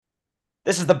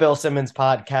This is the Bill Simmons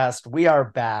podcast. We are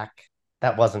back.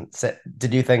 That wasn't.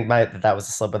 Did you think that was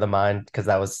a slip of the mind? Because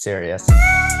that was serious.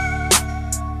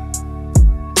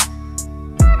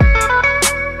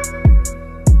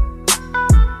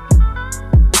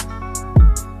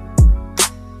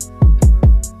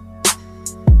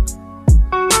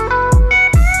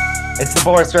 It's the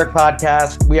Boris Dirk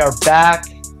podcast. We are back,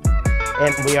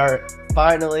 and we are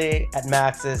finally at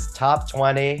Max's top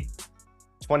 20,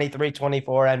 23,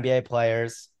 24 NBA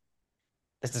players.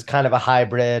 This is kind of a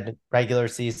hybrid regular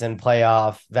season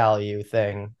playoff value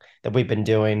thing that we've been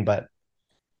doing, but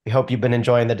we hope you've been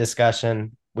enjoying the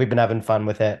discussion. We've been having fun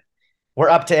with it. We're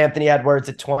up to Anthony Edwards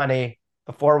at 20.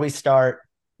 Before we start,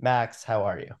 Max, how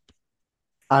are you?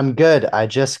 I'm good. I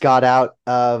just got out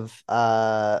of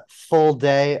a full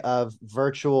day of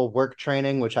virtual work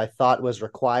training, which I thought was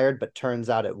required, but turns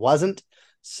out it wasn't.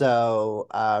 So,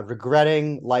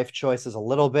 regretting life choices a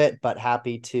little bit, but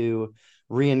happy to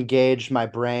re-engage my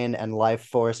brain and life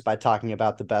force by talking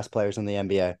about the best players in the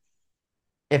NBA.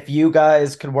 If you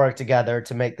guys could work together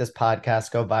to make this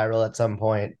podcast go viral at some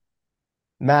point,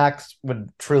 Max would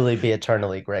truly be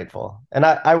eternally grateful. And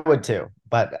I would too,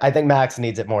 but I think Max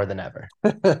needs it more than ever.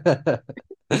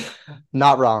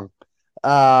 Not wrong.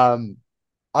 Um,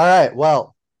 all right.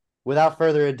 Well, without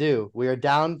further ado, we are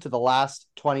down to the last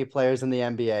 20 players in the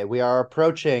NBA. We are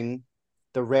approaching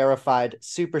the rarefied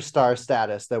superstar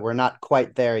status that we're not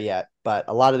quite there yet, but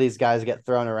a lot of these guys get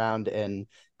thrown around in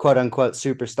quote unquote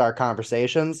superstar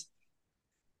conversations.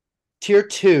 Tier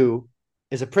two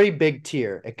is a pretty big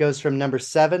tier. It goes from number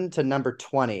 7 to number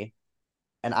 20,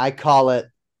 and I call it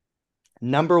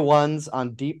number ones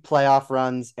on deep playoff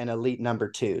runs and elite number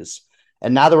twos.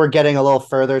 And now that we're getting a little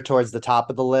further towards the top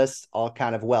of the list, I'll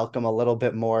kind of welcome a little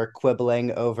bit more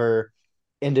quibbling over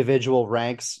individual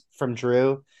ranks from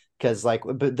Drew. Because like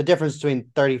the difference between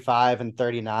 35 and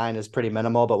 39 is pretty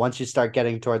minimal. But once you start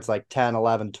getting towards like 10,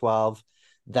 11, 12,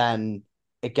 then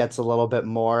it gets a little bit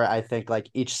more. I think like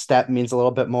each step means a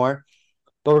little bit more.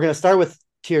 But we're going to start with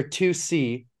tier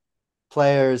 2C,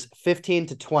 players 15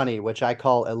 to 20, which I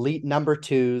call elite number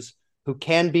twos, who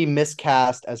can be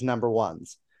miscast as number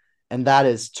ones. And that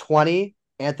is 20,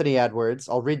 Anthony Edwards.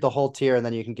 I'll read the whole tier and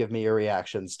then you can give me your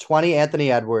reactions. 20,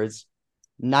 Anthony Edwards.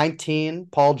 19,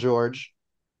 Paul George.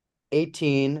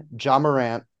 18, Ja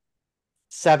Morant.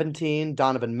 17,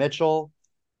 Donovan Mitchell.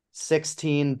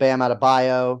 16, Bam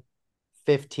Adebayo.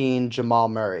 15, Jamal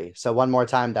Murray. So one more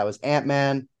time, that was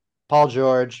Ant-Man, Paul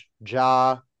George,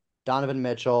 Ja, Donovan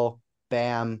Mitchell,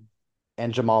 Bam,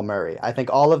 and Jamal Murray. I think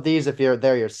all of these, if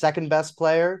they're your second best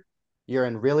player, you're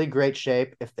in really great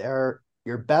shape. If they're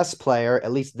your best player,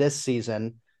 at least this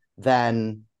season,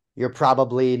 then you're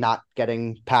probably not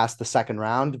getting past the second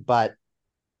round, but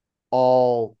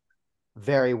all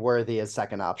very worthy as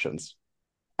second options.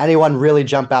 Anyone really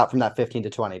jump out from that 15 to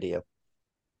 20 to you?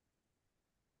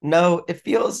 No, it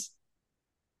feels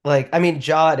like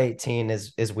Ja at 18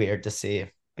 is weird to see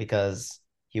because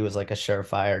he was like a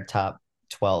surefire top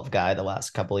 12 guy the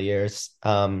last couple of years.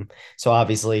 So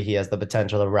obviously he has the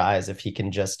potential to rise if he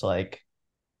can just like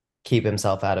keep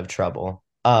himself out of trouble.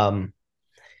 I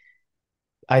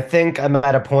think I'm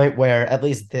at a point where at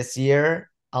least this year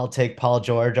I'll take Paul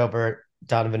George over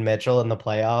Donovan Mitchell in the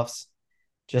playoffs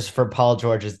just for Paul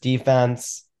George's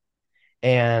defense.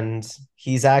 And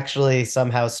he's actually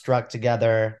somehow strung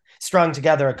together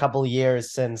a couple of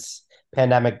years since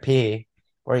Pandemic P,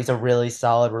 where he's a really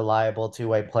solid, reliable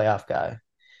two-way playoff guy.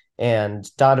 And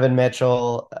Donovan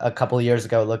Mitchell a couple of years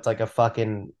ago looked like a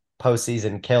fucking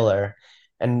postseason killer.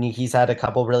 And he's had a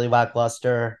couple really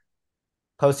lackluster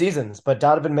postseasons. But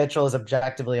Donovan Mitchell is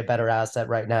objectively a better asset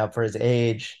right now for his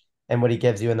age and what he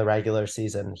gives you in the regular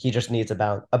season. He just needs a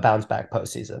bounce back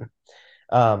postseason.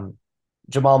 Um,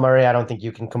 Jamal Murray, I don't think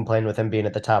you can complain with him being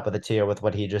at the top of the tier with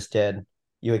what he just did.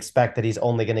 You expect that he's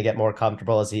only going to get more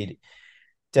comfortable as he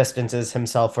distances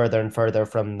himself further and further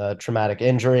from the traumatic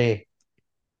injury.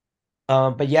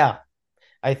 But yeah,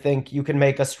 I think you can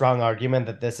make a strong argument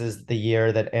that this is the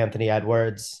year that Anthony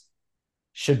Edwards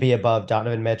should be above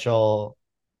Donovan Mitchell,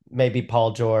 maybe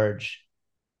Paul George.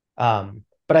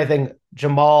 But I think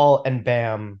Jamal and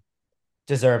Bam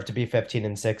deserve to be 15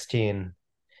 and 16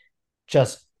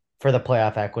 just for the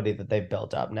playoff equity that they've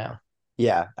built up now.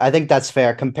 Yeah, I think that's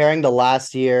fair. Comparing to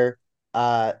last year,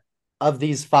 uh, of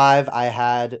these five, I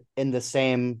had in the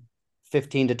same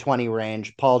 15 to 20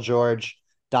 range, Paul George,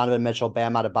 Donovan Mitchell,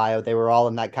 Bam Adebayo. They were all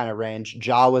in that kind of range.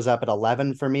 Ja was up at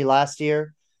 11 for me last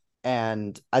year,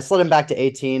 and I slid him back to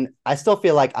 18. I still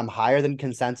feel like I'm higher than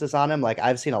consensus on him. Like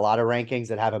I've seen a lot of rankings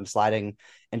that have him sliding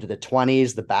into the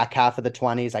 20s, the back half of the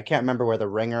 20s. I can't remember where the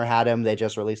Ringer had him. They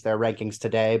just released their rankings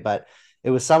today, but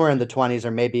It was somewhere in the 20s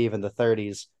or maybe even the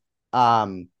 30s.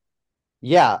 Um,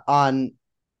 yeah, on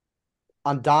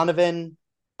Donovan,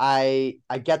 I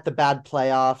get the bad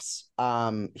playoffs.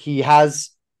 He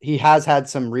has had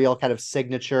some real kind of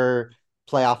signature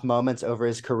playoff moments over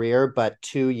his career, but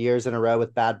 2 years in a row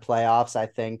with bad playoffs, I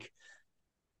think,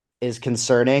 is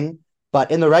concerning.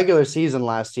 But in the regular season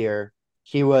last year,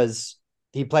 he was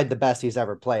he played the best he's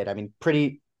ever played. I mean,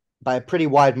 pretty by a pretty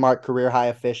wide mark, career high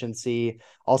efficiency,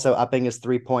 also upping his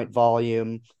 3-point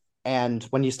volume. And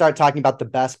when you start talking about the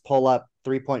best pull up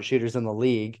 3-point shooters in the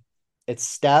league, it's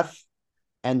Steph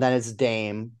and then it's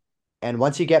Dame. And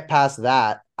once you get past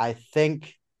that, I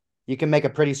think you can make a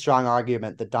pretty strong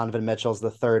argument that Donovan Mitchell's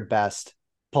the third best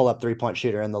pull up 3-point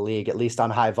shooter in the league, at least on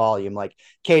high volume. Like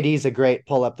KD's a great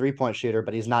pull up 3-point shooter,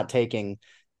 but he's not taking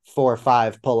 4 or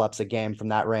 5 pull ups a game from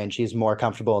that range. He's more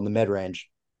comfortable in the mid range.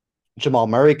 Jamal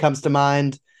Murray comes to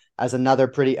mind as another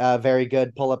pretty very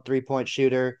good pull up 3-point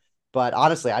shooter. But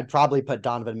honestly, I'd probably put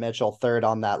Donovan Mitchell third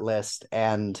on that list.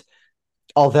 And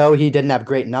although he didn't have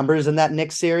great numbers in that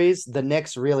Knicks series, the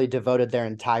Knicks really devoted their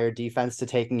entire defense to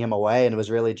taking him away. And it was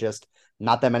really just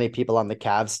not that many people on the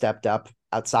Cavs stepped up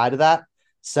outside of that.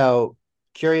 So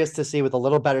curious to see with a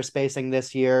little better spacing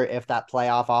this year if that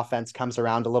playoff offense comes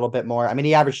around a little bit more. I mean,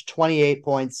 he averaged 28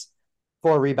 points,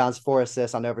 4 rebounds, 4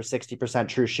 assists on over 60%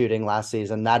 true shooting last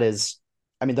season. That is,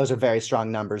 I mean, those are very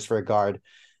strong numbers for a guard.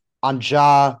 On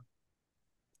Ja,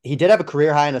 he did have a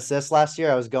career high in assists last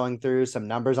year. I was going through some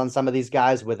numbers on some of these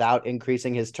guys without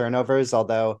increasing his turnovers,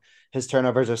 although his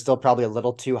turnovers are still probably a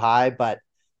little too high. But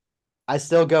I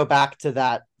still go back to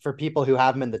that for people who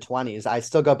have him in the 20s. I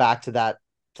still go back to that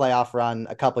playoff run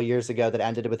a couple years ago that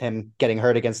ended with him getting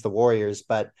hurt against the Warriors.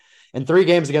 But in 3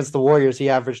 games against the Warriors, he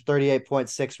averaged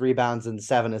 38.6 rebounds and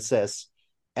 7 assists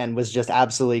and was just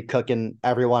absolutely cooking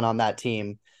everyone on that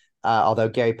team. Although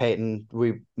Gary Payton,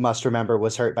 we must remember,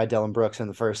 was hurt by Dylan Brooks in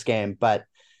the first game. But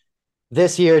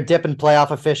this year, dip in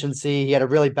playoff efficiency. He had a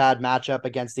really bad matchup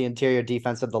against the interior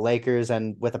defense of the Lakers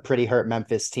and with a pretty hurt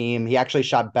Memphis team. He actually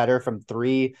shot better from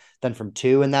 3 than from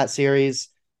 2 in that series.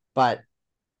 But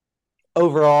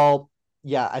overall,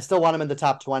 yeah, I still want him in the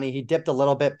top 20. He dipped a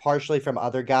little bit, partially from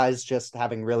other guys just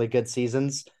having really good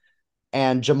seasons.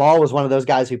 And Jamal was one of those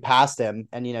guys who passed him.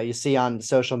 And, you see on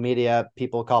social media,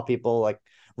 people call people like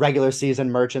regular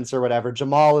season merchants or whatever.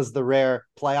 Jamal is the rare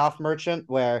playoff merchant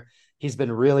where he's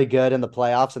been really good in the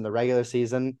playoffs and the regular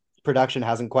season. Production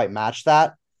hasn't quite matched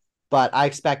that. But I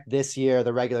expect this year,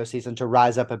 the regular season, to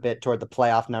rise up a bit toward the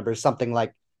playoff numbers, something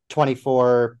like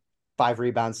 24, 5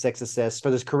 rebounds, 6 assists.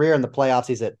 For this career in the playoffs,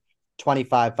 he's at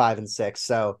 25, 5 and 6.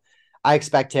 So I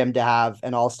expect him to have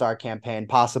an all-star campaign,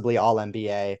 possibly all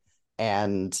NBA.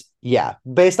 And yeah,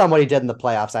 based on what he did in the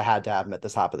playoffs, I had to have him at the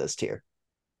top of this tier.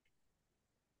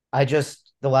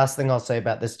 The last thing I'll say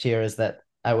about this tier is that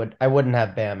I wouldn't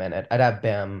have Bam in it. I'd have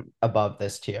Bam above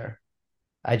this tier.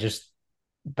 I just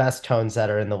best tone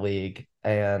setter in the league,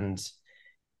 and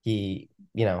he,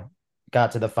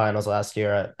 got to the finals last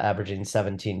year averaging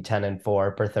 17, 10, and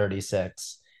 4 per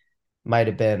 36. Might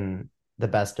have been the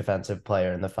best defensive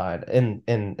player in the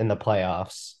in the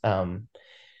playoffs.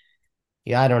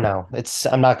 Yeah, I don't know.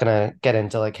 I'm not gonna get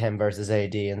into like him versus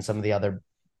AD and some of the other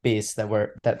beasts that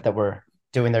were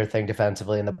doing their thing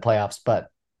defensively in the playoffs, but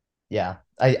yeah,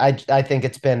 I think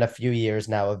it's been a few years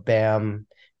now of Bam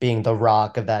being the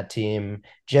rock of that team,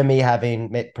 Jimmy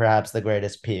having perhaps the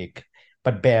greatest peak,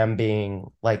 but Bam being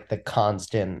like the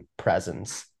constant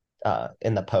presence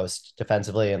in the post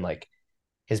defensively, and like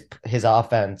his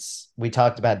offense. We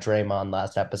talked about Draymond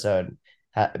last episode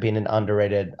being an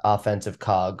underrated offensive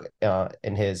cog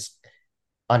in his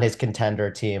on his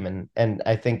contender team, and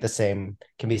I think the same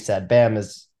can be said. Bam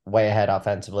is way ahead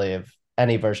offensively of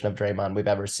any version of Draymond we've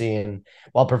ever seen,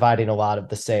 while providing a lot of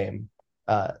the same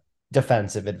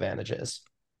defensive advantages.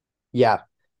 Yeah.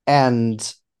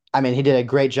 And I mean, he did a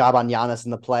great job on Giannis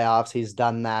in the playoffs. He's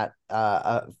done that.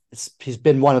 He's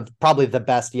been one of probably the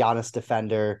best Giannis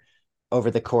defender over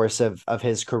the course of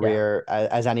his Yeah. career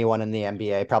as anyone in the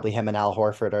NBA. Probably him and Al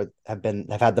Horford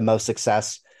have had the most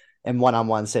success in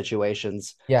one-on-one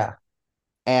situations. Yeah.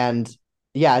 And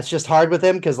yeah, it's just hard with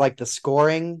him because like the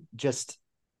scoring just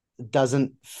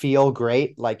doesn't feel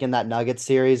great. Like in that Nuggets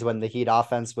series when the Heat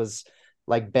offense was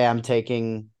like Bam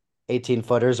taking 18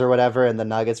 footers or whatever, and the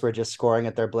Nuggets were just scoring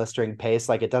at their blistering pace.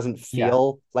 Like it doesn't Yeah.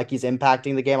 feel like he's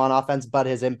impacting the game on offense, but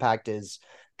his impact is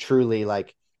truly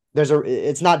like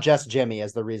it's not just Jimmy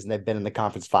as the reason they've been in the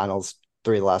conference finals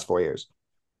 3 of the last 4 years.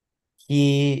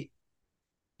 He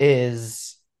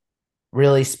is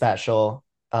really special.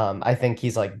 I think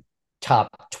he's like top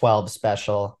 12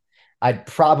 special. I'd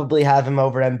probably have him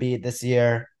over Embiid this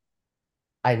year.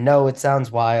 I know it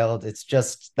sounds wild. It's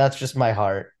just that's just my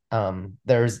heart.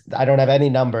 I don't have any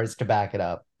numbers to back it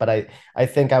up, but I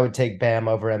think I would take Bam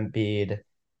over Embiid.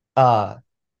 Uh,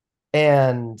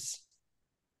 and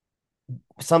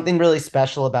something really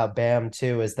special about Bam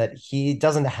too is that he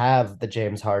doesn't have the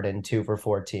James Harden 2 for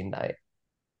 14 night.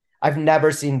 I've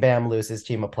never seen Bam lose his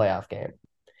team a playoff game.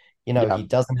 Yeah. He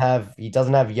doesn't have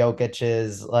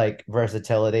Jokic's like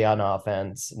versatility on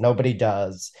offense. Nobody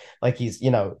does. Like he's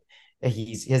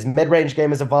his mid-range game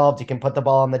has evolved. He can put the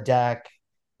ball on the deck.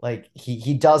 Like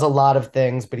he does a lot of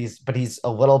things, but he's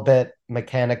a little bit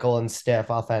mechanical and stiff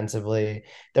offensively.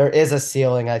 There is a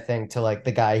ceiling, I think, to like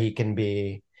the guy he can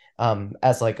be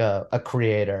as like a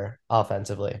creator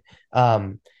offensively.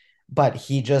 Um but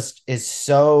he just is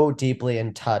so deeply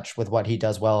in touch with what he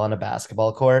does well on a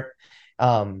basketball court.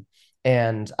 Um,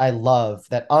 and I love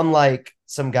that, unlike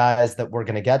some guys that we're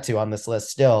going to get to on this list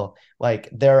still, like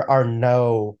there are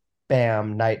no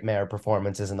Bam nightmare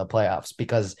performances in the playoffs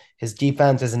because his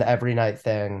defense is an every night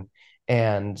thing.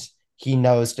 And he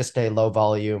knows to stay low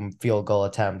volume field goal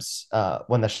attempts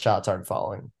when the shots aren't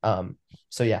falling.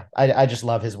 So yeah, I just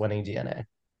love his winning DNA.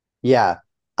 Yeah.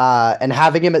 And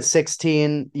having him at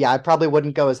 16, yeah, I probably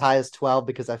wouldn't go as high as 12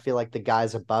 because I feel like the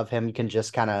guys above him can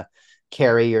just kind of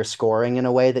carry your scoring in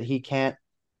a way that he can't.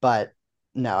 But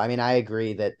no, I mean, I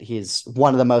agree that he's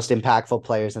one of the most impactful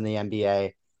players in the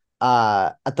NBA.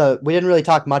 We didn't really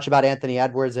talk much about Anthony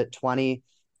Edwards at 20.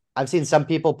 I've seen some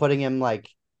people putting him like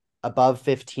above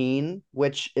 15,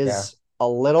 which Yeah. is a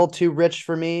little too rich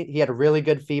for me. He had a really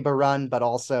good FIBA run, but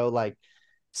also like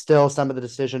still some of the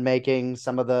decision making,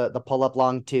 some of the pull up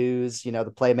long twos, the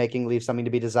playmaking leaves something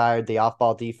to be desired, the off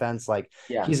ball defense. Like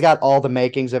Yeah. he's got all the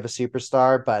makings of a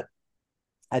superstar, but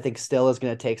I think still is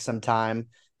going to take some time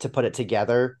to put it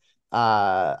together.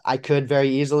 I could very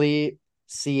easily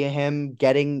see him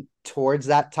getting towards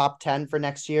that top 10 for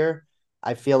next year.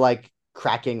 I feel like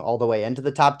cracking all the way into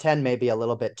the top 10 may be a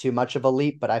little bit too much of a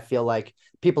leap, but I feel like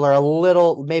people are a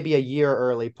little, maybe a year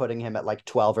early putting him at like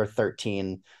 12 or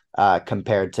 13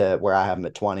 compared to where I have him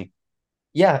at 20.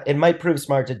 Yeah, it might prove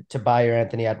smart to buy your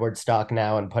Anthony Edwards stock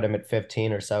now and put him at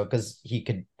 15 or so because he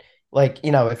could, like,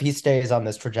 if he stays on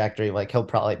this trajectory, like he'll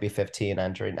probably be 15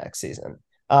 entering next season.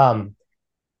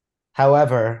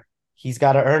 However, he's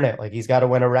got to earn it. Like he's got to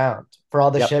win a round. For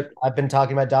all the Yep. shit I've been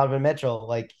talking about Donovan Mitchell,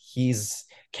 like he's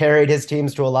carried his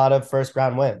teams to a lot of first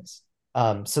round wins,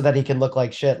 so that he can look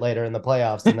like shit later in the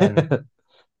playoffs. And then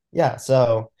yeah,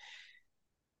 so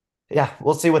yeah,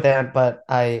 we'll see with Ant, but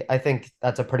I think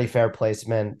that's a pretty fair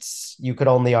placement. You could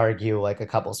only argue like a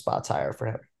couple spots higher for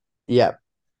him. Yep.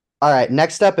 All right.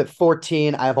 Next up at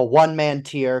 14, I have a one-man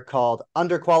tier called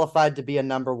underqualified to be a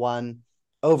number one,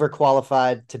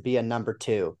 overqualified to be a number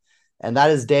two. And that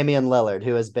is Damian Lillard,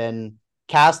 who has been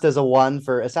cast as a one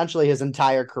for essentially his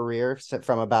entire career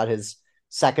from about his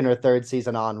second or third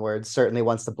season onwards. Certainly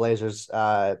once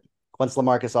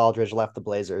LaMarcus Aldridge left the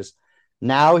Blazers.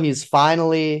 Now he's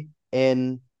finally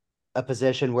in a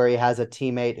position where he has a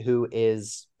teammate who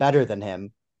is better than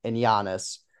him in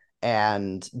Giannis.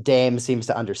 And Dame seems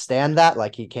to understand that.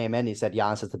 Like he came in, he said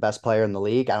Giannis is the best player in the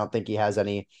league. I don't think he has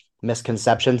any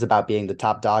misconceptions about being the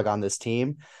top dog on this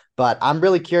team. But I'm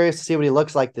really curious to see what he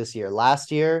looks like this year.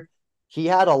 Last year, he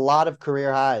had a lot of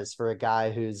career highs for a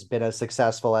guy who's been as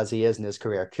successful as he is in his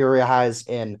career. Career highs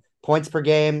in points per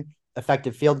game,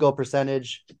 effective field goal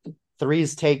percentage,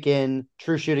 threes taken,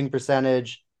 true shooting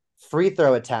percentage, free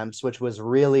throw attempts, which was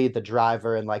really the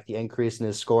driver and like the increase in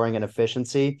his scoring and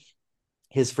efficiency.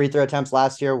 His free throw attempts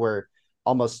last year were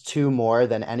almost two more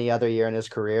than any other year in his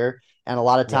career. And a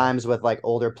lot of Yeah. times with like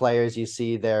older players, you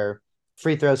see their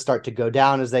free throws start to go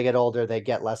down as they get older. They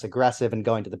get less aggressive and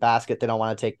going to the basket. They don't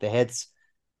want to take the hits.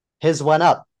 His went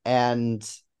up. And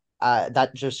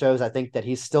that just shows, I think, that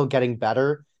he's still getting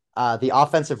better. The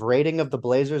offensive rating of the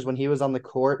Blazers when he was on the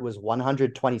court was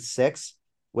 126,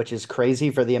 which is crazy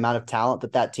for the amount of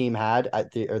talent that team had,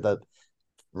 the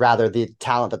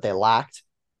talent that they lacked.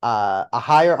 A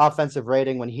higher offensive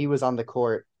rating when he was on the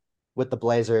court with the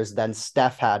Blazers than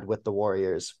Steph had with the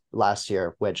Warriors last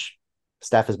year, which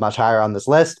Steph is much higher on this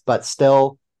list, but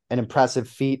still an impressive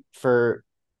feat for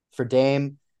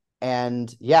Dame.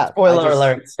 And yeah, I Spoiler just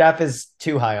alert, Steph is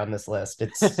too high on this list.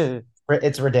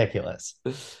 It's ridiculous.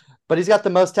 but he's got the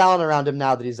most talent around him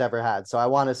now that he's ever had. So I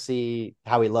want to see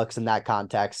how he looks in that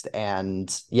context.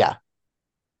 And yeah,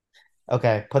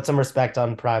 Okay, put some respect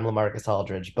on prime LaMarcus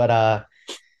Aldridge. But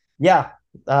yeah,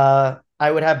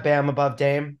 I would have Bam above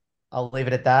Dame. I'll leave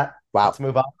it at that. wow. Let's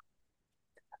move on.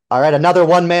 All right, another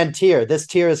one man tier. This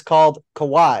tier is called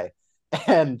Kawhi,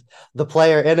 and the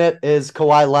player in it is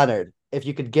Kawhi Leonard. If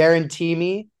you could guarantee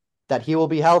me that he will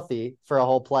be healthy for a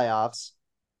whole playoffs,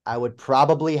 I would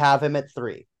probably have him at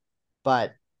 3.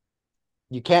 But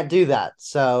you can't do that.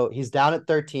 So he's down at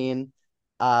 13.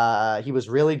 He was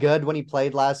really good when he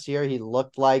played last year. He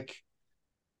looked like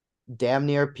damn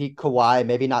near peak Kawhi,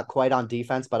 maybe not quite on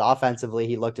defense, but offensively,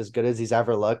 he looked as good as he's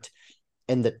ever looked.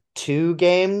 In the 2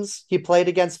 games he played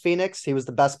against Phoenix, he was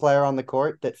the best player on the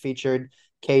court that featured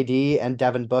KD and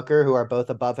Devin Booker, who are both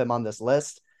above him on this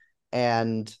list.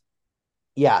 And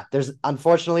yeah, there's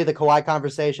unfortunately the Kawhi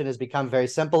conversation has become very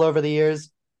simple over the years.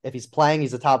 If he's playing,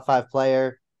 he's a top 5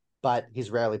 player, but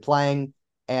he's rarely playing.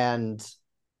 And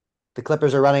the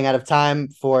Clippers are running out of time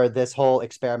for this whole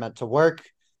experiment to work.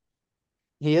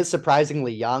 He is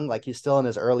surprisingly young. Like he's still in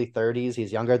his early 30s.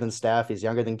 He's younger than Steph. He's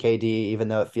younger than KD, even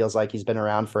though it feels like he's been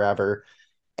around forever.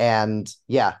 And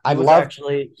yeah,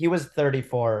 He was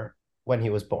 34 when he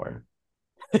was born.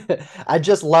 I'd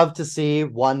just love to see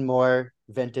one more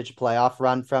vintage playoff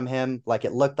run from him. Like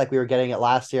it looked like we were getting it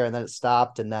last year and then it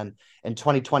stopped. And then in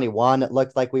 2021, it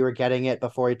looked like we were getting it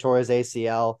before he tore his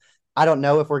ACL. I don't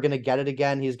know if we're going to get it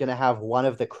again. He's going to have one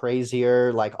of the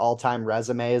crazier, like all time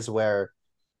resumes where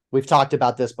we've talked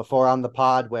about this before on the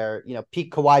pod where,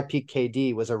 peak Kawhi, peak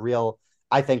KD was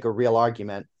I think, a real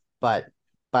argument. But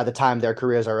by the time their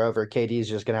careers are over, KD is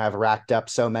just going to have racked up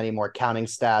so many more counting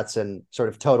stats and sort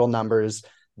of total numbers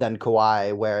than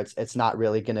Kawhi, where it's not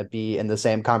really going to be in the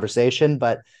same conversation.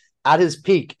 But at his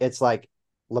peak, it's like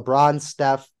LeBron,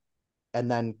 Steph, and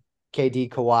then KD,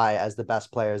 Kawhi as the best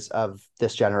players of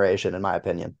this generation, in my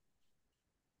opinion.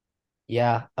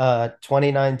 Yeah,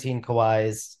 2019 Kawhi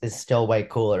is still way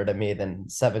cooler to me than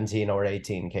 17 or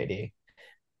 18 KD.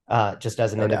 Just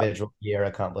as an No doubt. individual year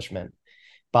accomplishment,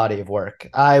 body of work.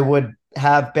 I would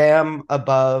have Bam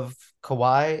above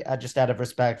Kawhi, just out of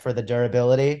respect for the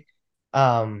durability.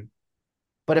 Um,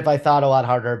 but if I thought a lot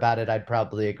harder about it, I'd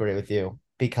probably agree with you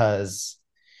because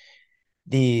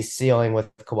the ceiling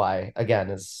with Kawhi again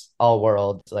is all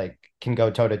world, like can go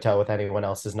toe to toe with anyone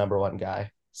else's number one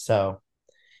guy. So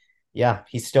yeah,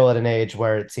 he's still at an age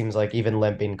where it seems like even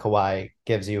limping Kawhi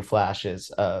gives you flashes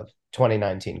of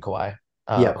 2019 Kawhi,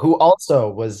 Yep. who also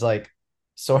was like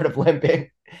sort of limping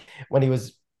when he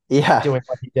was Yeah. doing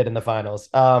what he did in the finals.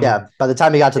 Yeah. By the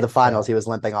time he got to the Yeah, finals, he was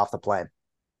limping off the plane.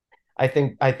 I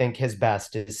think his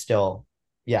best is still,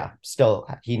 yeah, still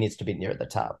he needs to be near the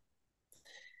top.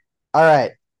 All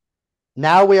right.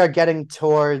 Now we are getting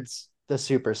towards the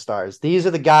superstars. These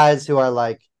are the guys who are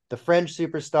like the fringe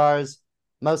superstars.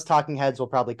 Most talking heads will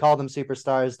probably call them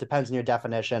superstars, depends on your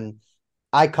definition.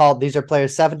 These are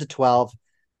players 7 to 12.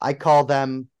 I call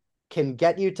them can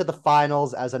get you to the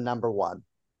finals as a number 1.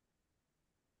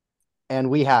 And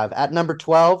we have at number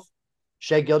 12,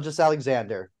 Shea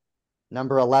Gilgeous-Alexander.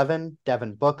 Number 11,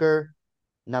 Devin Booker.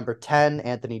 Number 10,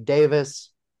 Anthony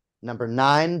Davis. Number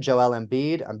 9, Joel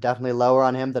Embiid. I'm definitely lower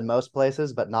on him than most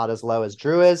places, but not as low as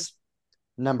Drew is.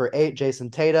 Number 8, Jason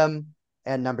Tatum.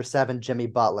 And number 7, Jimmy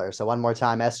Butler. So one more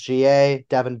time, SGA,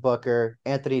 Devin Booker,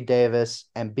 Anthony Davis,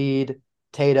 Embiid,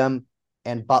 Tatum,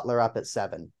 and Butler up at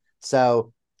 7.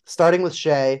 So starting with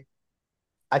Shea,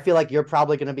 I feel like you're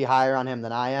probably going to be higher on him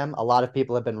than I am. A lot of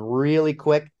people have been really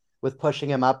quick with pushing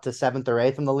him up to 7th or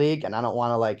 8th in the league. And I don't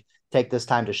want to like take this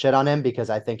time to shit on him because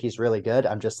I think he's really good.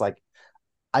 I'm just like,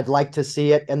 I'd like to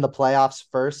see it in the playoffs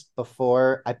first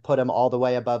before I put him all the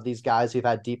way above these guys who've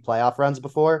had deep playoff runs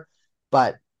before.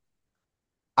 But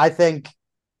I think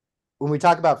when we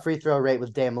talk about free throw rate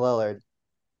with Dame Lillard,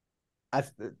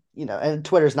 I've and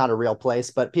Twitter's not a real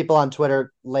place, but people on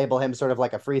Twitter label him sort of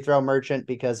like a free throw merchant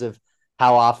because of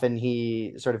how often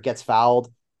he sort of gets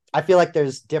fouled. I feel like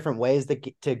there's different ways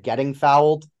to getting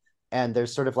fouled, and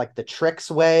there's sort of like the tricks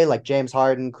way, like James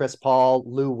Harden, Chris Paul,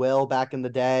 Lou Will back in the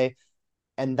day,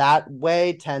 and that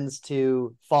way tends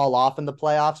to fall off in the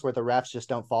playoffs where the refs just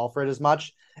don't fall for it as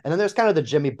much. And then there's kind of the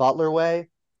Jimmy Butler way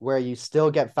where you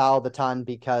still get fouled a ton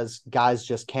because guys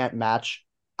just can't match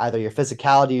either your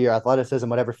physicality, your athleticism,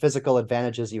 whatever physical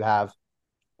advantages you have.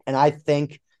 And I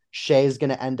think Shea's going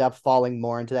to end up falling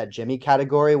more into that Jimmy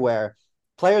category where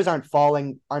players aren't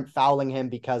fouling him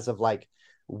because of like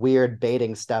weird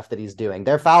baiting stuff that he's doing.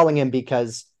 They're fouling him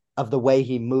because of the way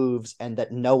he moves and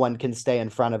that no one can stay in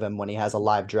front of him when he has a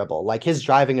live dribble. Like his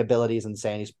driving ability is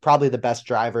insane. He's probably the best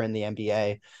driver in the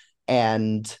NBA.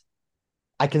 And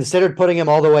I considered putting him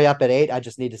all the way up at 8. I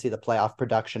just need to see the playoff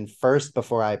production first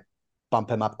before I bump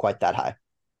him up quite that high.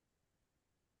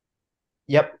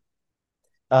 Yep,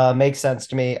 makes sense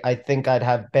to me. I think I'd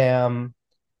have Bam.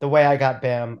 The way I got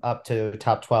Bam up to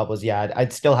top 12 was, yeah,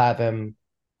 I'd still have him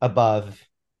above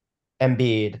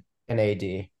Embiid and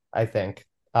AD, I think.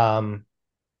 Because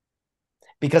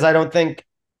I don't think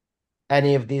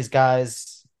any of these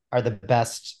guys are the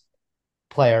best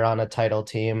player on a title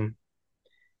team.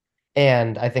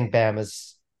 And I think Bam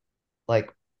is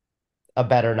like a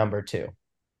better number two.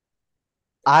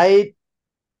 I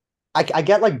I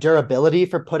get like durability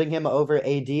for putting him over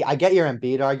AD. I get your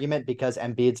Embiid argument because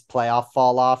Embiid's playoff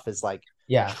fall off is like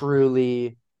Yeah.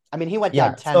 truly. I mean, he went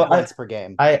down Yeah. 10 points per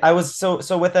game. I was so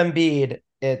with Embiid,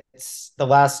 it's the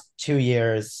last 2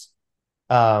 years.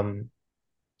 Um,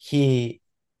 he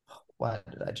Why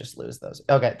did I just lose those?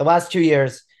 Okay, the last 2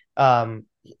 years,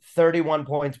 31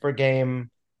 points per game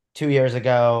 2 years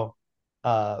ago,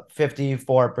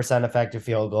 54% effective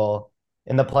field goal.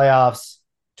 In the playoffs,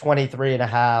 23 and a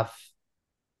half,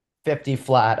 50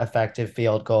 flat effective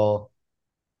field goal.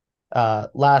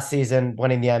 Last season,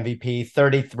 winning the MVP,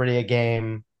 33 a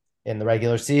game in the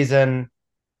regular season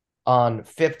on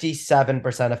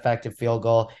 57% effective field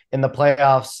goal. In the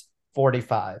playoffs,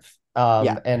 45,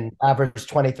 Yeah. and average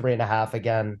 23 and a half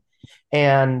again.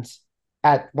 And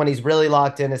at when he's really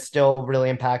locked in, is still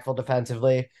really impactful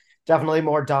defensively. Definitely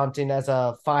more daunting as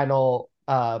a final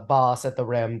boss at the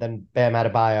rim than Bam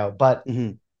Adebayo. But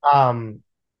Mm-hmm. um,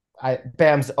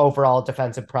 Bam's overall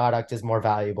defensive product is more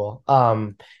valuable.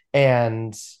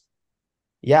 And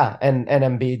yeah, and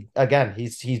Embiid again,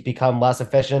 he's become less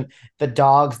efficient. The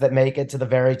dogs that make it to the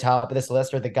very top of this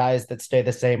list are the guys that stay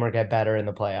the same or get better in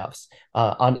the playoffs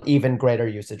on even greater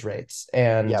usage rates.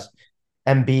 And Yep.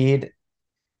 Embiid,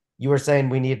 you were saying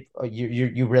we need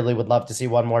you really would love to see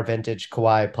one more vintage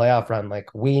Kawhi playoff run. Like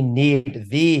we need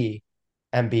the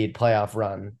Embiid playoff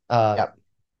run. Yep.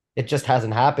 It just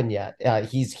hasn't happened yet.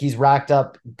 He's racked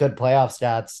up good playoff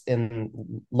stats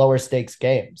in lower stakes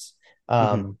games.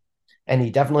 Mm-hmm. And he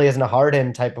definitely isn't a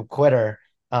Harden type of quitter.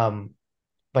 Um,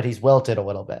 but he's wilted a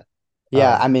little bit.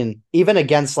 Yeah, I Um, mean, even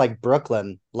against like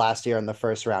Brooklyn last year in the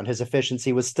first round, his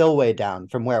efficiency was still way down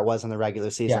from where it was in the regular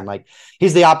season. yeah, Like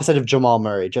he's the opposite of Jamal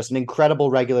Murray, just an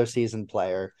incredible regular season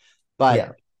player. But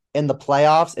yeah, in the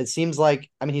playoffs, it seems like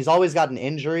I mean, he's always got an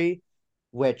injury,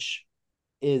 which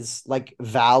is like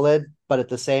valid, but at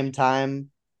the same time,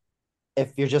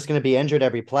 if you're just going to be injured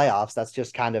every playoffs, that's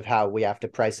just kind of how we have to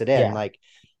price it in. yeah, Like,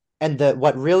 and the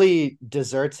what really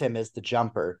deserts him is the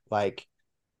jumper. Like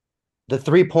the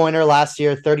 3-pointer last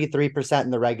year, 33% in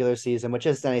the regular season, which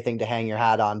isn't anything to hang your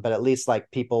hat on, but at least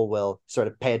like people will sort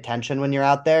of pay attention when you're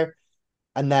out there.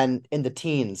 And then in the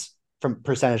teens from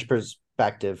percentage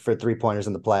perspective for 3-pointers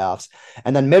in the playoffs.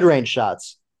 And then mid-range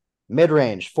shots,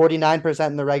 mid-range, 49%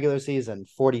 in the regular season,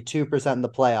 42% in the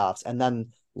playoffs. And then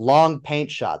long paint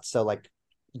shots. So like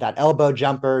that elbow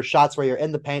jumper, shots where you're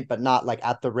in the paint, but not like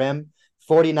at the rim,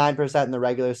 49% in the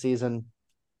regular season,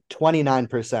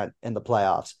 29% in the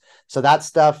playoffs. So that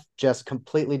stuff just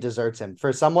completely deserts him.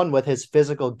 For someone with his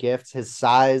physical gifts, his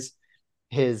size,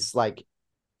 his like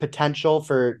potential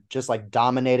for just like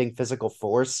dominating physical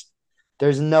force,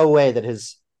 there's no way that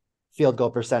his field goal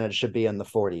percentage should be in the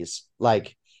 40s.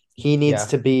 Like he needs yeah,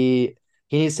 to be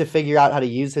he needs to figure out how to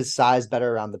use his size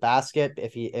better around the basket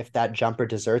if that jumper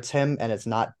deserts him and it's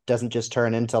not doesn't just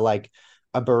turn into like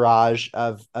a barrage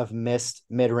of missed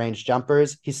mid-range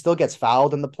jumpers. He still gets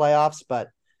fouled in the playoffs, but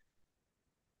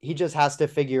he just has to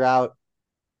figure out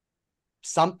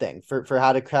something for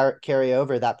how to carry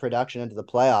over that production into the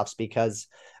playoffs because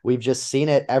we've just seen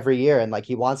it every year. And like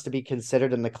he wants to be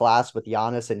considered in the class with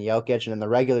Giannis and Jokic, and in the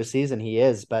regular season he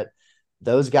is. But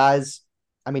those guys,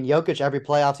 I mean, Jokic every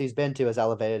playoffs he's been to has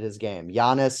elevated his game.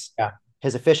 Giannis, yeah,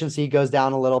 his efficiency goes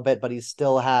down a little bit, but he's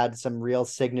still had some real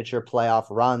signature playoff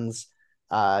runs.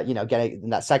 Getting in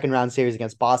that second round series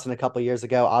against Boston a couple years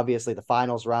ago, obviously the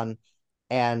finals run,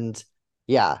 and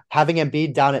yeah, having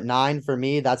Embiid down at 9 for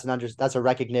me, that's a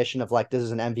recognition of like this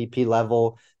is an MVP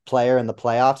level player in the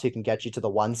playoffs who can get you to the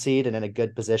 1 seed and in a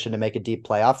good position to make a deep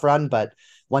playoff run. But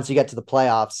once you get to the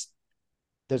playoffs,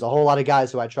 there's a whole lot of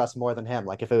guys who I trust more than him.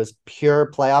 Like if it was pure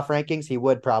playoff rankings, he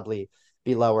would probably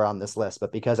be lower on this list.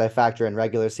 But because I factor in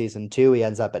regular season too, he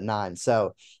ends up at 9.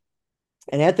 So,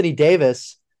 and Anthony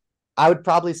Davis, I would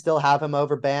probably still have him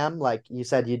over Bam. Like you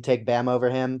said, you'd take Bam over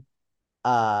him.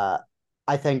 Uh,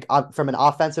 I think from an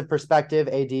offensive perspective,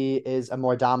 AD is a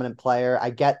more dominant player. I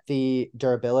get the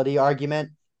durability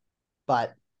argument,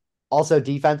 but also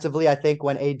defensively, I think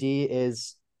when AD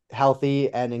is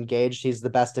healthy and engaged, he's the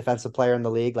best defensive player in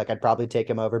the league. Like I'd probably take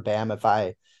him over Bam if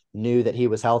I knew that he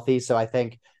was healthy. So I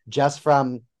think just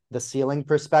from the ceiling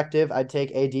perspective, I'd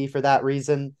take AD for that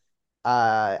reason.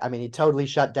 I mean, he totally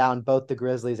shut down both the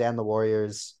Grizzlies and the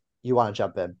Warriors. You want to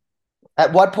jump in?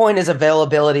 At what point is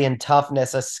availability and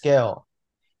toughness a skill?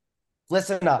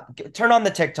 Listen up. Turn on the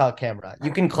TikTok camera.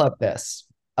 You can clip this.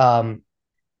 Um,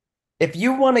 if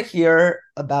you want to hear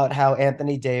about how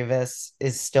Anthony Davis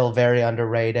is still very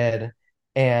underrated,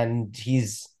 and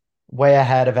he's way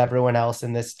ahead of everyone else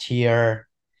in this tier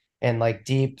and like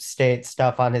deep state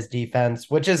stuff on his defense,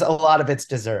 which is a lot of it's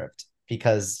deserved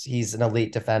because he's an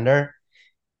elite defender.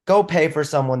 Go pay for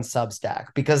someone's Substack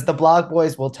because the blog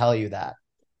boys will tell you that.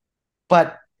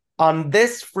 But on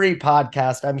this free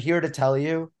podcast, I'm here to tell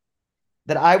you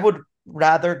that I would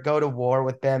rather go to war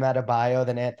with Bam Adebayo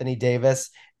than Anthony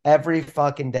Davis every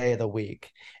fucking day of the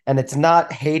week. And it's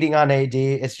not hating on AD,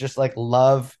 it's just like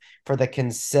love for the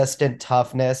consistent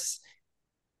toughness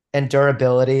and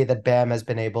durability that Bam has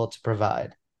been able to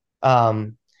provide.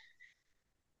 Um,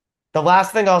 the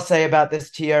last thing I'll say about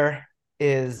this tier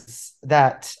is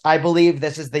that I believe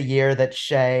this is the year that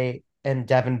Shea and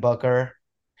Devin Booker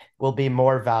will be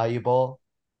more valuable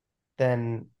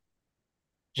than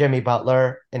Jimmy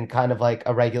Butler in kind of like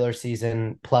a regular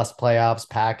season plus playoffs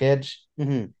package.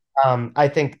 Mm-hmm. I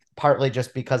think partly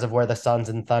just because of where the Suns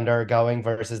and Thunder are going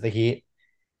versus the Heat.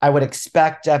 I would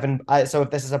expect so if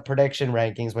this is a prediction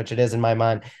rankings, which it is in my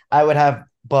mind, I would have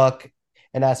Book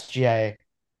and SGA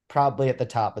probably at the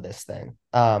top of this thing.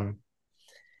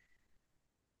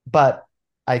 But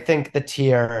I think the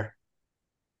tier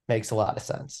makes a lot of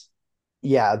sense.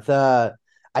 Yeah,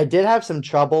 I did have some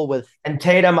trouble with. And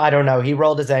Tatum, I don't know. He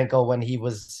rolled his ankle when he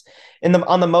was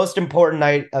on the most important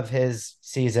night of his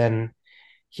season.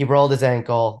 He rolled his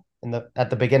ankle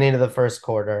at the beginning of the first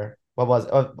quarter.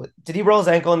 Did he roll his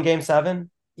ankle in game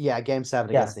 7? Yeah, game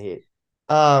 7 Yeah. against the Heat.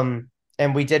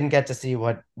 And we didn't get to see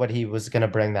what he was going to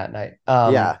bring that night.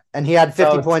 Yeah, and he had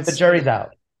 50 points. The jury's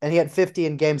out. And he had 50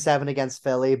 in game 7 against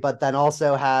Philly, but then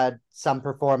also had some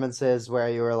performances where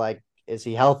you were like, is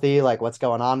he healthy? Like, what's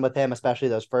going on with him? Especially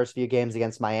those first few games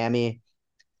against Miami.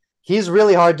 He's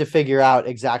really hard to figure out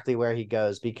exactly where he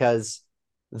goes because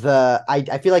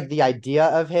I feel like the idea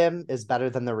of him is better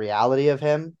than the reality of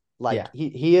him. Like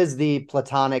he is the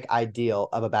platonic ideal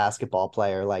of a basketball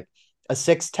player, like a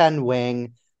 6'10"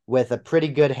 wing with a pretty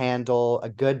good handle, a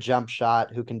good jump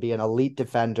shot, who can be an elite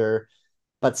defender.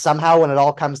 But somehow when it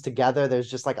all comes together, there's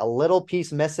just like a little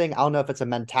piece missing. I don't know if it's a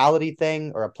mentality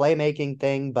thing or a playmaking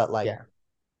thing, but like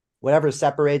whatever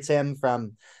separates him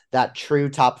from that true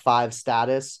top 5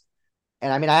 status.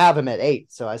 And I mean, I have him at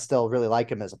 8, so I still really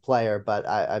like him as a player, but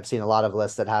I've seen a lot of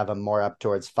lists that have him more up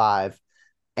towards 5.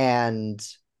 And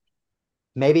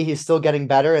maybe he's still getting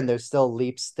better and there's still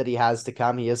leaps that he has to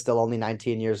come. He is still only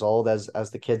 19 years old, as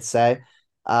the kids say.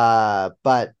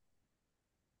 But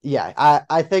yeah,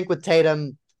 I think with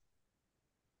Tatum,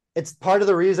 it's part of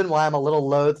the reason why I'm a little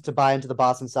loath to buy into the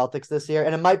Boston Celtics this year.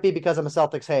 And it might be because I'm a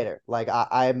Celtics hater. Like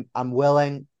I'm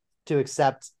willing to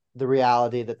accept the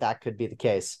reality that could be the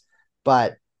case.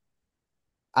 But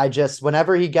I just,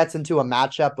 whenever he gets into a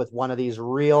matchup with one of these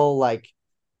real, like,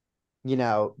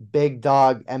 big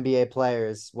dog NBA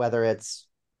players, whether it's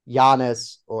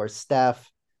Giannis or Steph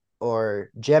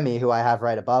or Jimmy, who I have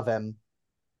right above him,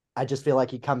 I just feel like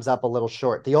he comes up a little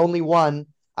short. The only one,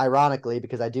 ironically,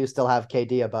 because I do still have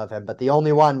KD above him, but the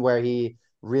only one where he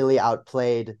really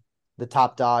outplayed the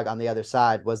top dog on the other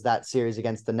side was that series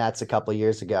against the Nets a couple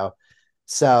years ago.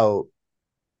 So,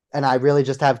 and I really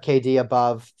just have KD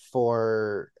above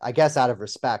for, I guess, out of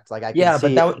respect. Like I can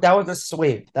see, but that was a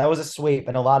sweep. That was a sweep,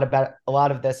 and a lot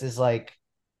of this is like,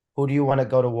 who do you want to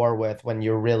go to war with when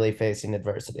you're really facing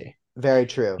adversity? Very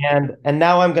true. And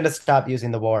now I'm going to stop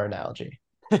using the war analogy.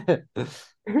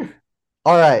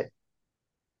 All right.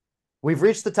 We've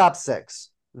reached the top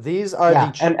 6. These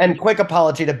are and quick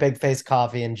apology to Big Face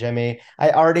Coffee and Jimmy.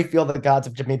 I already feel the gods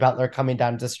of Jimmy Butler coming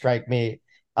down to strike me.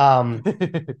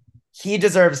 He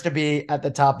deserves to be at the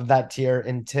top of that tier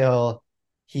until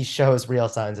he shows real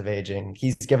signs of aging.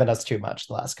 He's given us too much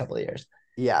the last couple of years.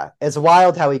 Yeah, it's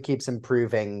wild how he keeps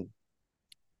improving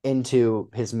into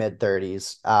his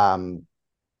mid-30s.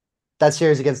 That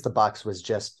series against the Bucks was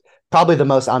just probably the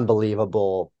most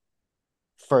unbelievable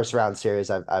first round series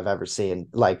I've ever seen.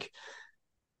 Like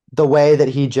the way that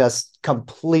he just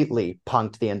completely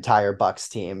punked the entire Bucks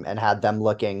team and had them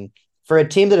looking, for a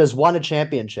team that has won a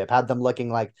championship, had them looking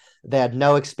like they had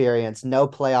no experience, no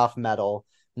playoff medal.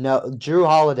 No, Jrue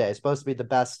Holiday, supposed to be the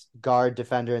best guard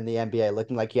defender in the NBA,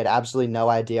 looking like he had absolutely no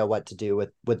idea what to do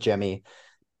with Jimmy.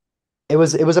 It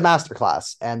was a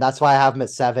masterclass, and that's why I have him at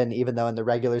 7. Even though in the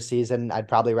regular season I'd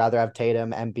probably rather have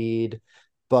Tatum, Embiid,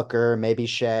 Booker, maybe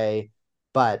Shea,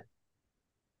 but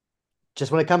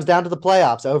just when it comes down to the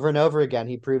playoffs, over and over again,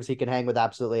 he proves he can hang with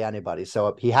absolutely anybody.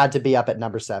 So he had to be up at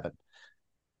number 7.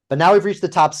 But now we've reached the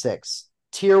top 6,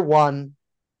 tier 1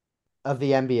 of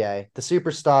the NBA, the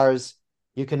superstars.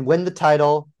 You can win the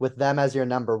title with them as your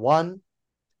number 1.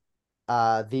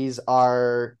 These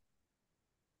are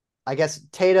I guess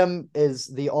Tatum is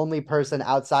the only person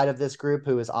outside of this group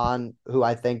who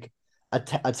I think a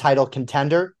title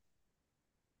contender.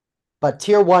 But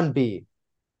tier 1B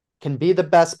can be the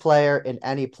best player in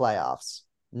any playoffs.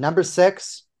 Number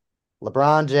 6,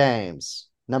 LeBron James.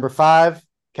 Number 5,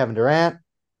 Kevin Durant.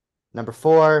 Number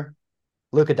 4,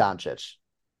 Luka Doncic.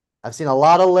 I've seen a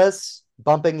lot of lists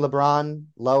bumping LeBron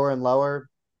lower and lower.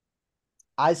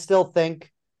 I still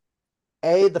think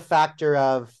the factor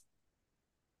of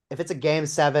if it's a game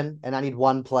 7 and I need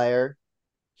one player,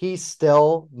 he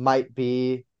still might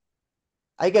be.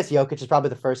 I guess Jokic is probably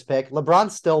the first pick.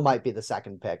 LeBron still might be the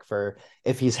second pick for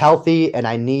if he's healthy and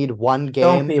I need one Don't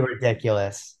game. be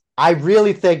ridiculous. I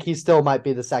really think he still might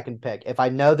be the second pick if I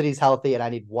know that he's healthy and I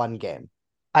need one game.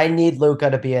 I need Luca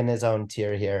to be in his own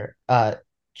tier here.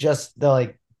 Just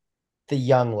the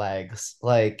young legs.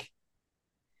 Like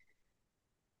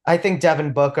I think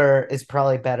Devin Booker is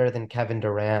probably better than Kevin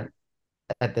Durant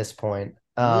at this point.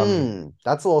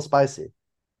 That's a little spicy.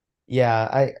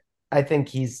 Yeah, I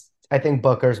think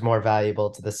Booker's more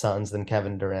valuable to the Suns than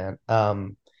Kevin Durant.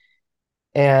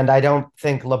 And I don't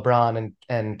think LeBron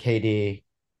and KD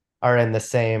are in the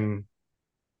same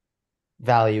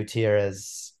value tier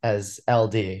as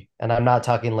LD. And I'm not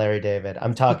talking Larry David.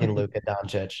 I'm talking Luka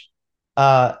Doncic.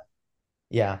 Uh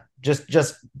yeah,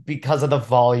 just because of the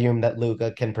volume that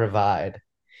Luka can provide.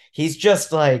 He's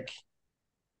just like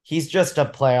he's just a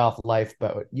playoff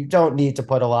lifeboat. You don't need to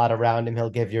put a lot around him. He'll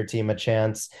give your team a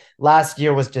chance. Last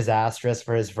year was disastrous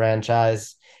for his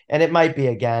franchise, and it might be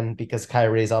again because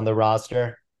Kyrie's on the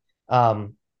roster.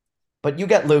 Um, but you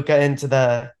get Luka into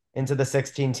the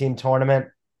 16 team tournament,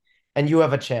 and you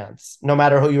have a chance, no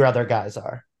matter who your other guys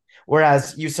are.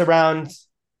 Whereas you surround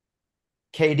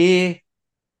KD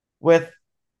with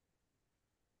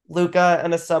Luka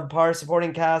and a subpar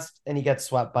supporting cast, and he gets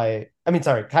swept by. I mean,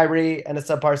 sorry, Kyrie and a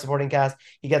subpar supporting cast.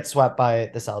 He gets swept by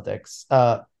the Celtics.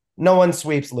 No one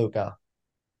sweeps Luka.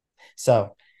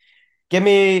 So give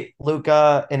me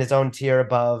Luka in his own tier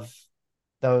above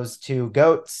those two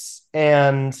goats,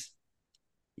 and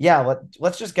yeah,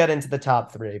 let's just get into the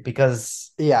top three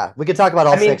because Yeah, we could talk about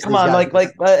all I mean, six of come these on,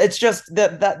 guys. it's just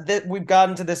that we've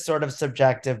gotten to this sort of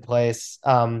subjective place,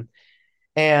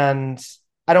 and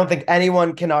I don't think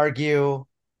anyone can argue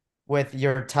with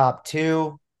your top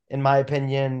two. In my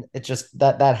opinion, it's just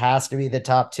that has to be the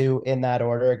top two in that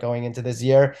order going into this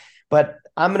year. But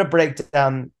I'm going to break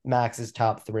down Max's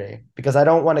top three because I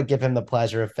don't want to give him the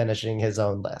pleasure of finishing his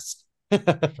own list.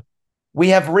 We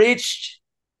have reached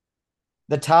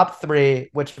the top three,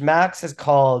 which Max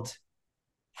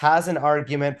has an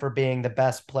argument for being the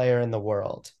best player in the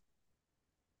world.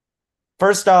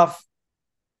 First off,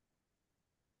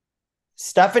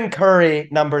 Stephen Curry,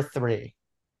 number 3.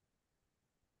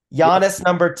 Giannis,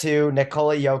 number 2.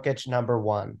 Nikola Jokic, number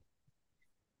 1.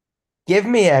 Give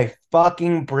me a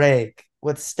fucking break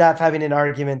with Steph having an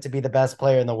argument to be the best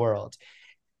player in the world.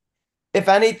 If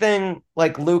anything,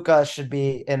 like Luka should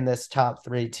be in this top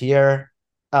 3 tier.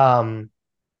 I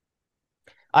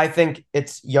think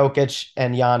it's Jokic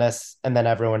and Giannis and then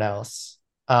everyone else.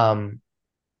 But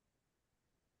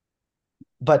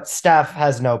Steph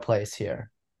has no place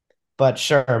here. But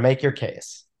sure, make your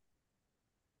case.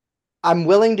 I'm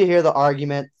willing to hear the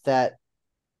argument that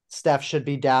Steph should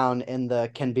be down in the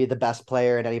can be the best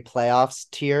player in any playoffs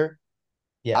tier.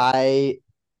 Yeah. I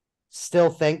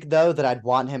still think though that I'd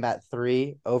want him at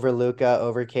 3 over Luka,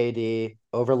 over KD,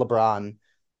 over LeBron.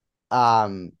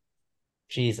 Um,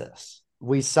 Jesus.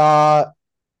 we saw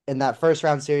in that first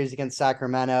round series against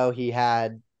Sacramento, he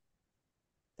had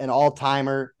an all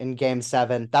timer in game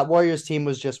 7. That Warriors team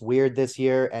was just weird this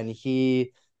year, and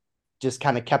he just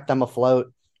kind of kept them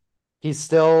afloat. He's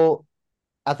still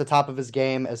at the top of his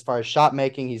game as far as shot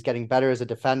making. He's getting better as a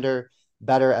defender,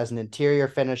 better as an interior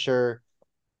finisher,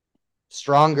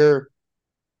 stronger.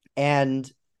 And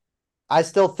I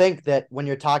still think that when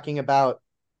you're talking about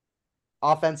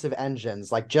offensive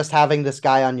engines, like just having this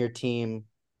guy on your team,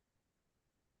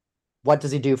 what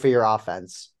does he do for your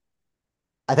offense?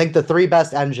 I think the 3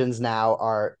 best engines now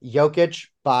are Jokic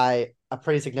by a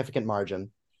pretty significant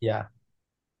margin. Yeah.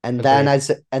 And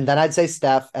Agreed. then I'd say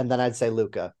Steph, and then I'd say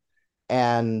Luka.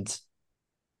 And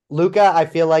Luka, I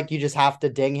feel like you just have to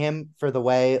ding him for the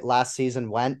way last season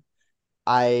went.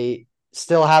 I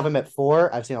still have him at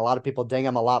 4. I've seen a lot of people ding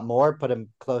him a lot more, put him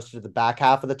closer to the back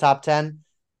half of the top 10.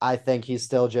 I think he's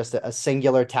still just a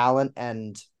singular talent,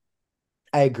 and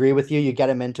I agree with you. You get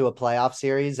him into a playoff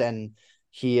series, and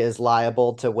he is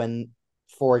liable to win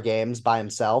 4 games by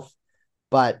himself.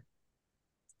 But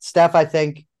Steph, I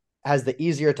think, has the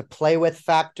easier to play with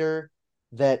factor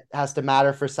that has to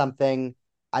matter for something.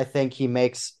 I think he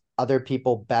makes other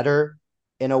people better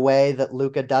in a way that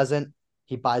Luka doesn't.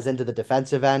 He buys into the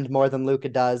defensive end more than Luka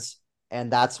does.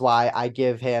 And that's why I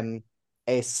give him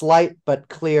a slight but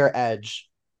clear edge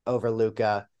over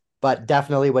Luka, but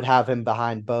definitely would have him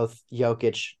behind both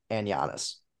Jokic and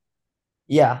Giannis.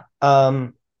 Yeah.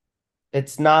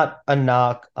 It's not a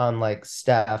knock on like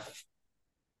Steph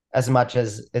as much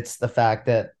as it's the fact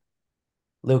that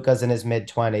Luka's in his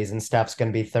mid-20s and Steph's going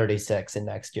to be 36 in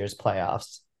next year's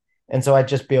playoffs. And so I'd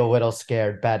just be a little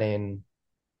scared betting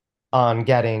on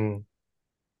getting,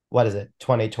 what is it,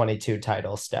 2022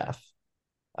 title Steph.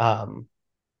 Um,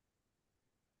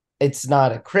 it's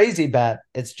not a crazy bet.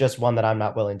 It's just one that I'm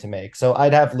not willing to make. So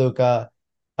I'd have Luka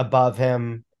above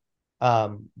him.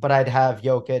 But I'd have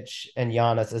Jokic and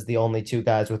Giannis as the only two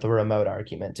guys with a remote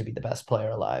argument to be the best player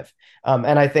alive.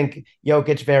 And I think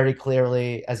Jokic very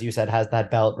clearly, as you said, has that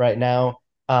belt right now.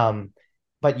 But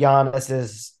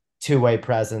Giannis's two-way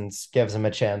presence gives him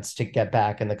a chance to get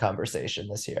back in the conversation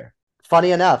this year. Funny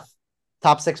enough,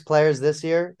 top 6 players this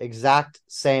year, exact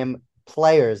same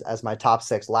players as my top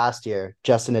 6 last year,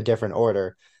 just in a different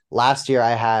order. Last year,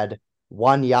 I had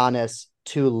 1 Giannis,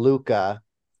 2 Luka,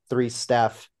 3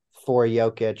 Steph, 4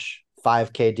 Jokic,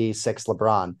 5 KD, 6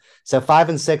 LeBron. So 5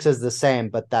 and 6 is the same,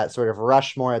 but that sort of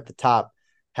Rushmore at the top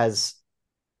has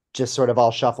just sort of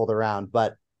all shuffled around.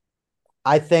 But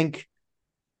I think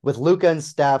with Luka and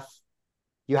Steph,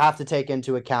 you have to take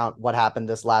into account what happened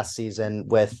this last season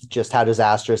with just how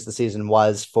disastrous the season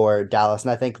was for Dallas.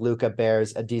 And I think Luka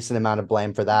bears a decent amount of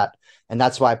blame for that. And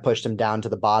that's why I pushed him down to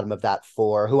the bottom of that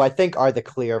 4, who I think are the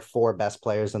clear 4 best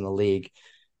players in the league.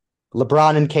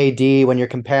 LeBron and KD, when you're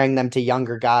comparing them to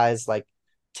younger guys like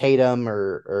Tatum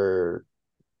or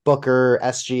Booker,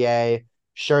 SGA,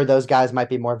 sure, those guys might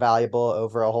be more valuable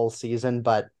over a whole season,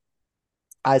 but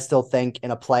I still think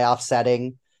in a playoff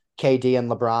setting, KD and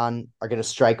LeBron are going to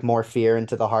strike more fear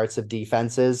into the hearts of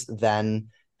defenses than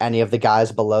any of the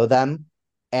guys below them.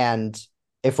 And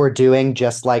if we're doing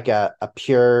just like a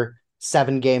pure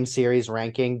 7-game series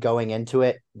ranking going into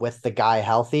it with the guy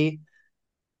healthy,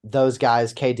 those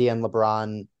guys, KD and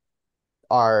LeBron,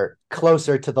 are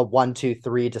closer to the 1, 2,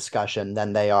 3 discussion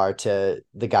than they are to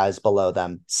the guys below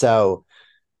them. So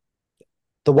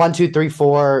the 1, 2, 3,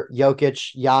 4,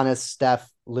 Jokic, Giannis, Steph,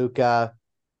 Luka,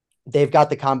 they've got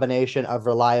the combination of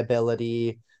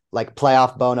reliability, like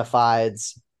playoff bona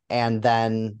fides, and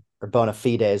then, or bona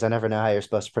fides. I never know how you're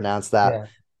supposed to pronounce that. Yeah.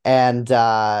 And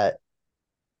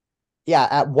yeah,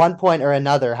 at one point or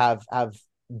another have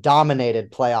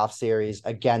dominated playoff series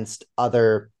against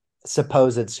other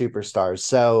supposed superstars.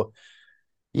 So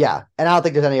yeah, and I don't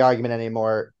think there's any argument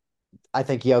anymore. I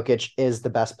think Jokic is the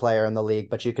best player in the league,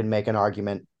 but you can make an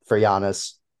argument for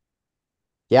Giannis.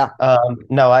 Yeah.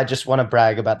 No, I just want to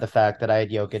brag about the fact that I had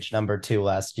Jokic number 2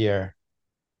 last year,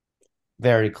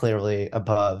 very clearly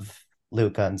above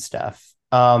Luka and Steph.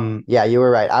 Yeah, you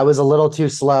were right. I was a little too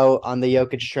slow on the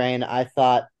Jokic train. I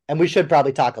thought, and we should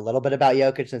probably talk a little bit about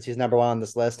Jokic since he's number 1 on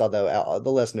this list, although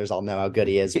the listeners all know how good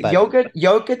he is. But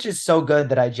Jokic is so good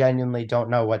that I genuinely don't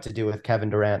know what to do with Kevin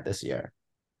Durant this year.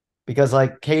 Because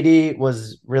like KD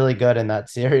was really good in that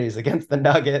series against the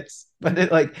Nuggets, but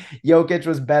Jokic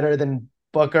was better than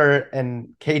Booker and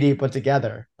KD put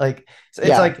together. Like so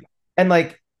it's like, and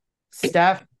like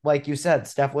Steph, like you said,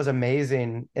 Steph was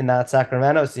amazing in that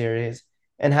Sacramento series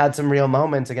and had some real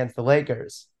moments against the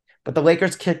Lakers. But the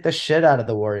Lakers kicked the shit out of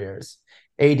the Warriors.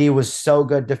 AD was so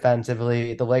good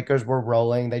defensively. The Lakers were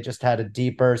rolling. They just had a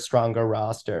deeper, stronger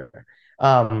roster.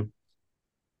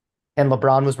 And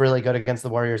LeBron was really good against the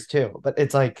Warriors too. But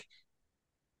it's like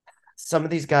some of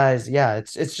these guys, yeah,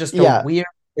 it's just a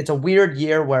weird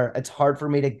year where it's hard for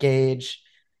me to gauge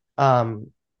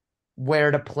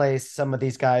where to place some of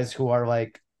these guys who are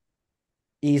like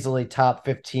easily top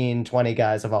 15, 20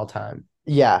 guys of all time.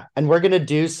 Yeah, and we're going to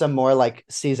do some more like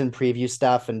season preview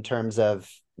stuff in terms of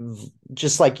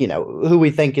just like, who we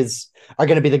think are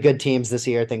going to be the good teams this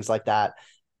year, things like that.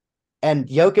 And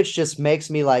Jokic just makes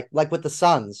me like with the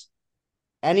Suns.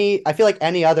 I feel like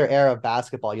any other era of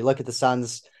basketball, you look at the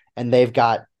Suns and they've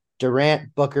got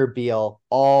Durant, Booker, Beal,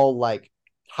 all like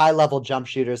high-level jump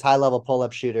shooters, high-level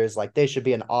pull-up shooters. Like they should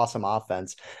be an awesome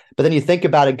offense. But then you think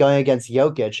about it going against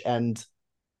Jokic and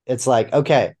it's like,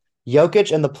 okay,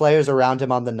 Jokic and the players around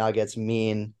him on the Nuggets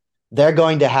mean they're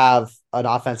going to have an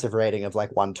offensive rating of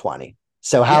like 120.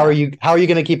 So how are you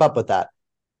going to keep up with that?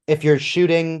 If you're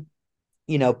shooting,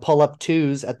 pull up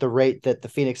twos at the rate that the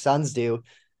Phoenix Suns do,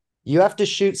 you have to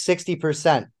shoot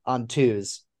 60% on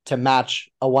twos to match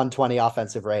a 120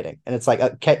 offensive rating. And it's like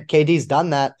KD's done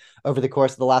that over the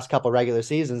course of the last couple of regular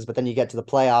seasons, but then you get to the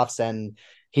playoffs and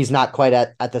he's not quite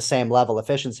at the same level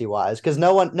efficiency wise because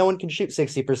no one can shoot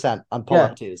 60% on pull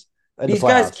up twos. in the These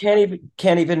guys playoffs.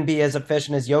 can't even be as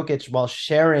efficient as Jokic while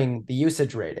sharing the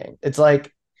usage rating. It's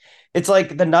like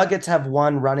the Nuggets have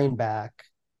one running back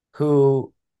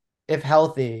who, if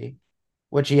healthy,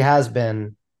 which he has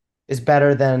been, is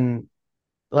better than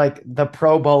like the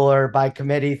Pro Bowler by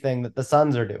committee thing that the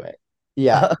Suns are doing.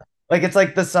 Yeah. Like it's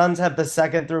like the Suns have the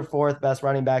second through fourth best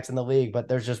running backs in the league, but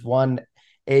there's just one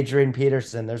Adrian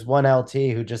Peterson. There's one LT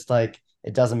who just like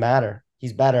it doesn't matter.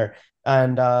 He's better.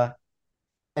 And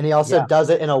And he also yeah, does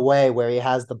it in a way where he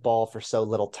has the ball for so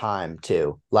little time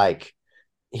too. Like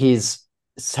he's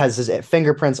has his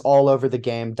fingerprints all over the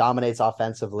game, dominates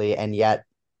offensively, and yet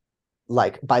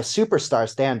like by superstar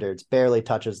standards, barely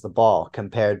touches the ball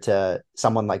compared to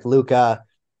someone like Luka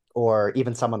or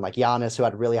even someone like Giannis, who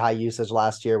had really high usage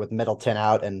last year with Middleton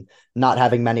out and not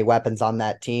having many weapons on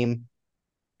that team.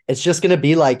 It's just going to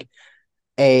be like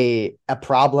a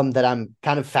problem that I'm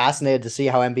kind of fascinated to see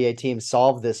how NBA teams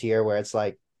solve this year, where it's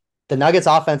like the Nuggets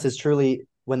offense is truly,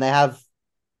 when they have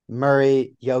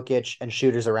Murray, Jokic, and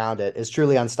shooters around it, is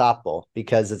truly unstoppable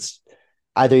because it's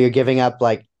either you're giving up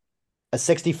like a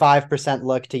 65%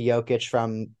 look to Jokic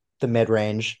from the mid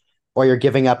range, or you're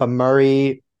giving up a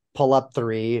Murray pull up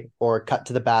three or cut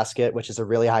to the basket, which is a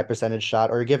really high percentage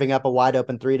shot, or you're giving up a wide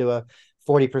open three to a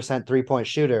 40% 3-point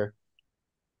shooter.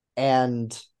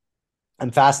 And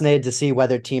I'm fascinated to see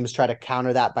whether teams try to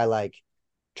counter that by like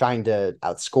trying to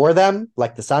outscore them,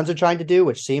 like the Suns are trying to do,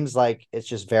 which seems like it's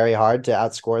just very hard to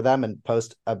outscore them and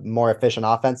post a more efficient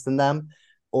offense than them,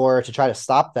 or to try to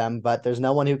stop them. But there's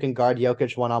no one who can guard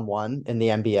Jokic one-on-one in the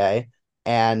NBA.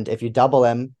 And if you double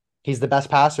him, he's the best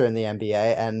passer in the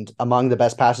NBA and among the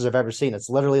best passers I've ever seen.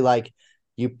 It's literally like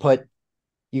you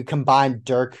combine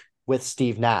Dirk with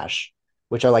Steve Nash,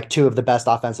 which are like two of the best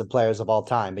offensive players of all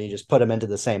time, and you just put them into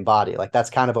the same body. Like that's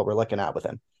kind of what we're looking at with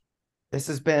him. this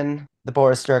has been the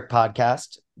Boris Dirk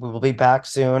podcast. We will be back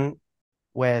soon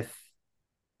with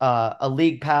a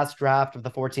league pass draft of the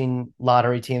 14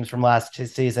 lottery teams from last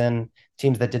season,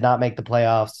 teams that did not make the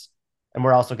playoffs. And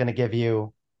we're also going to give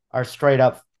you our straight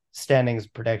up standings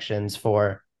predictions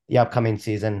for the upcoming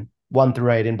season, 1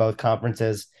 through 8 in both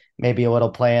conferences, maybe a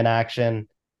little play in action.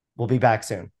 We'll be back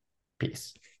soon.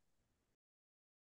 Peace.